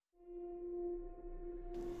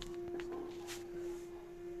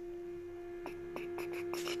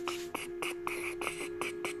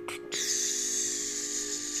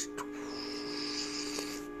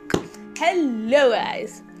Hello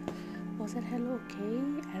guys. Was that hello okay?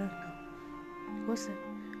 I don't know. What's that?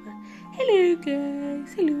 Hello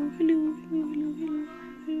guys. Hello.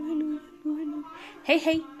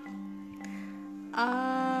 Hey.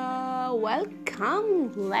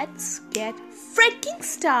 Welcome. Let's get freaking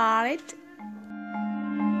started.